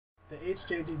The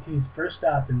HJGT's first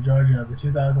stop in Georgia of the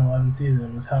 2011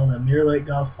 season was held at Mirror Lake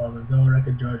Golf Club in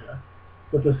Villarica, Georgia.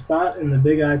 With a spot in the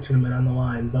Big I tournament on the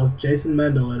line, both Jason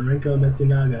Mendel and Rinko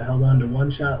Mitsunaga held on to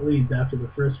one-shot leads after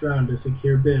the first round to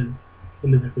secure bids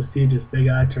into the prestigious Big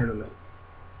I tournament.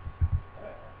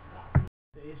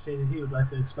 The HJGT would like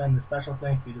to extend a special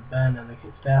thank you to Ben and the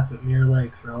staff at Mirror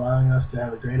Lake for allowing us to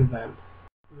have a great event.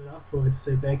 We would also like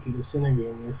to say thank you to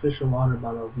Cinegreen, the official water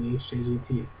bottle of the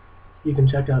HJGT. You can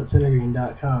check out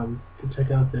Cinegreen.com to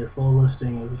check out their full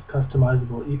listing of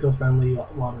customizable, eco-friendly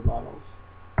water bottles.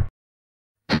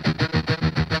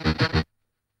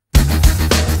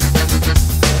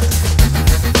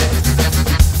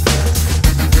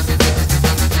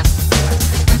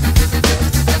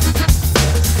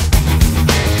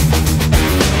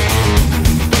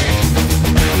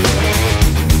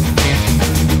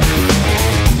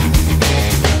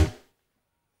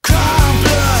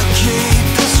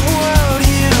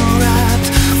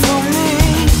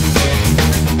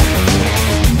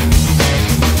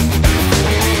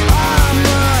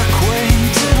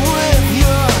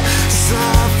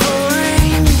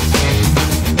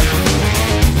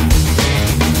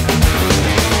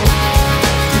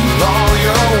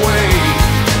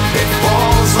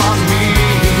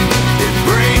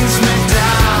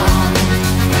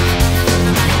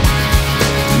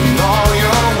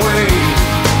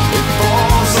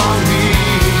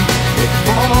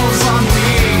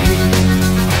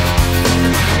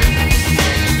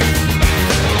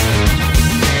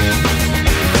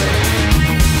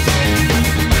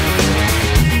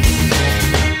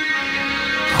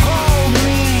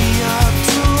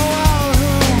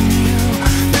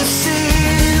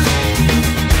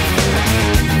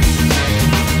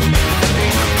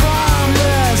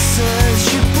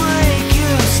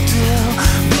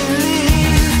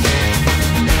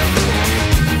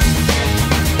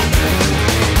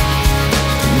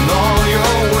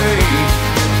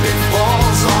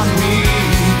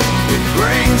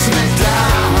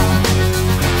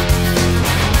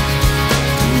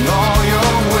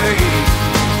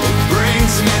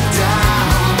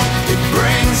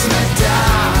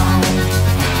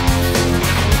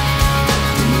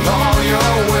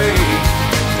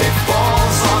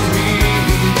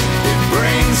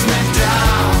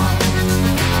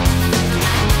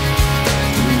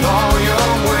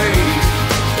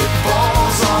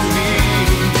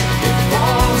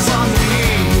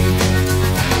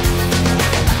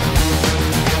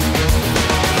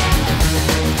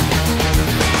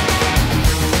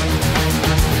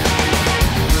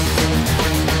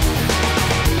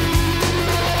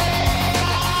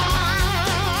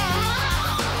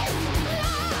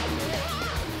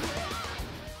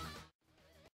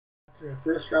 After a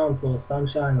first round full of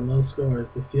sunshine and low scores,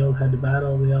 the field had to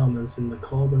battle the elements in the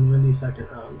cold and windy second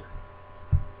round.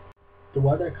 The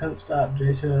weather couldn't stop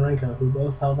Jason and Rinko, who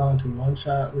both held on to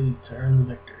one-shot lead to earn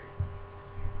the victory.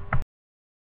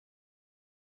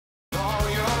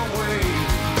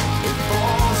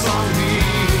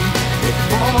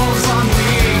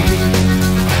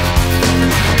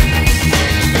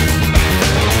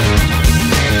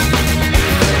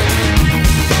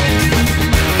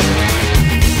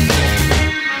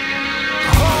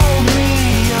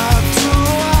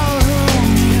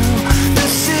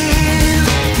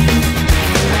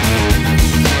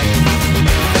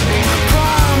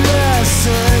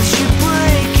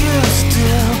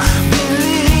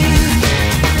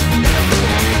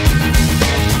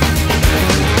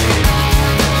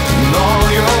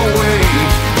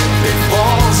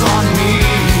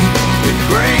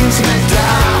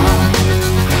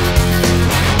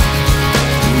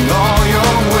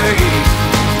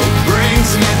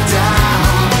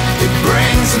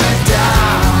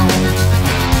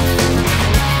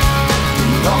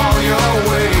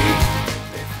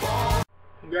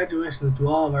 Congratulations to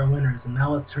all of our winners, and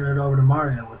now let's turn it over to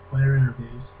Mario with player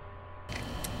interviews.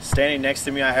 Standing next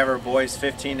to me, I have our boys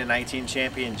 15 to 19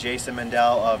 champion Jason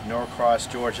Mendel of Norcross,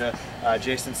 Georgia.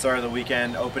 Jason started the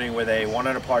weekend opening with a 1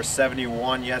 under par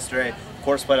 71 yesterday.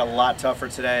 Course played a lot tougher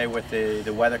today with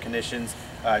the weather conditions.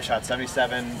 Shot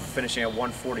 77, finishing at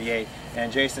 148.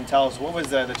 And Jason, tell us, what was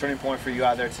the turning point for you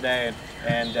out there today,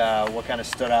 and what kind of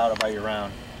stood out about your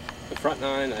round? The front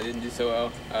nine, I didn't do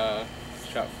so well.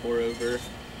 Shot 4 over,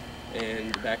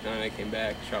 and the back nine I came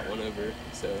back, shot 1 over.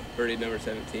 So birdie number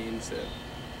 17, so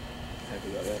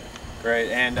happy about that.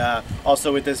 Great, and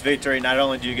also with this victory, not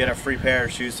only do you get a free pair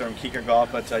of shoes from Keeker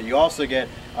Golf, but you also get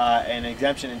an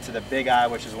exemption into the Big I,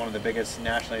 which is one of the biggest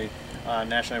nationally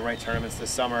ranked tournaments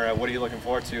this summer. What are you looking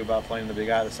forward to about playing the Big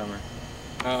I this summer?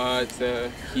 It's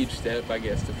a huge step, I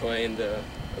guess, to play in the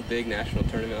a big national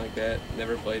tournament like that.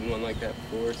 Never played in one like that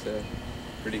before, so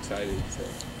pretty excited. So.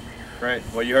 Great.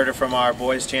 Well, you heard it from our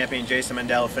boys champion, Jason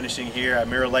Mendel, finishing here at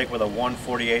Mirror Lake with a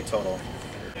 148 total.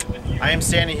 I am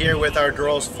standing here with our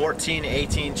girls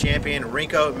 14-18 champion,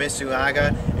 Rinko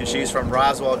Mitsunaga, and she's from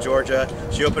Roswell, Georgia.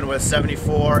 She opened with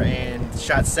 74 and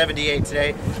shot 78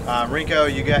 today.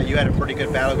 Rinko, you had a pretty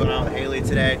good battle going on with Haley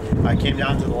today. Came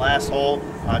down to the last hole.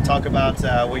 Talk about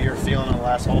what you're feeling on the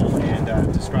last hole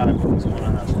and describe what was going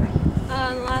on out there.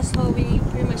 On the last hole, we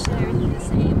pretty much did everything the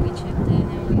same. We chipped it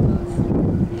and we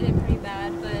both hit it pretty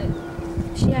bad,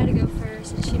 but she had to go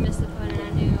first and she missed the putt, and I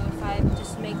knew if I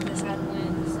just make this, I'd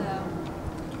win. So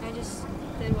I just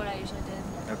did what I usually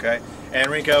did. Okay. And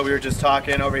Rinko, we were just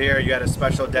talking over here. You had a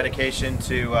special dedication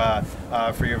to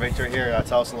for your victory here.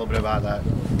 Tell us a little bit about that.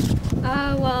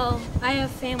 Well, I have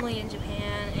family in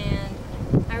Japan,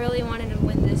 and I really wanted to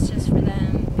win this just for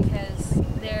them because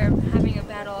they're having a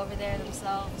battle over there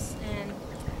themselves, and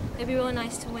it'd be really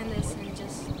nice to win this and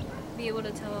just be able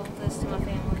to tell this to my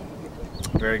family.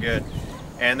 Very good.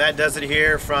 And that does it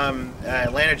here from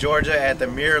Atlanta, Georgia at the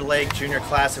Mirror Lake Junior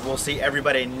Classic. We'll see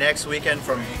everybody next weekend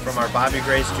from our Bobby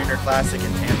Grace Junior Classic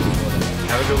in Tampa, Florida.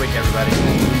 Have a good week, everybody.